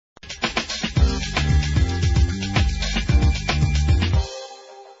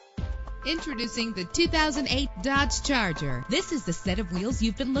Introducing the 2008 Dodge Charger. This is the set of wheels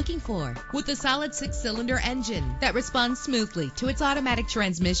you've been looking for, with a solid 6-cylinder engine that responds smoothly to its automatic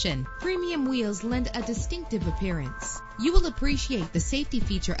transmission. Premium wheels lend a distinctive appearance. You will appreciate the safety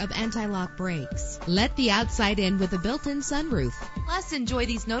feature of anti-lock brakes. Let the outside in with a built-in sunroof. Plus, enjoy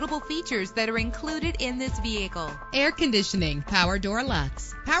these notable features that are included in this vehicle: air conditioning, power door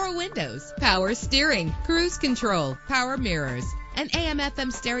locks, power windows, power steering, cruise control, power mirrors, an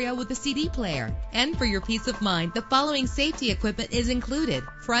AM/FM stereo with a CD player. And for your peace of mind, the following safety equipment is included: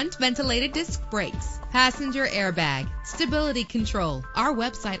 front ventilated disc brakes, passenger airbag, stability control. Our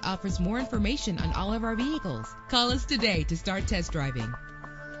website offers more information on all of our vehicles. Call us today to start test driving.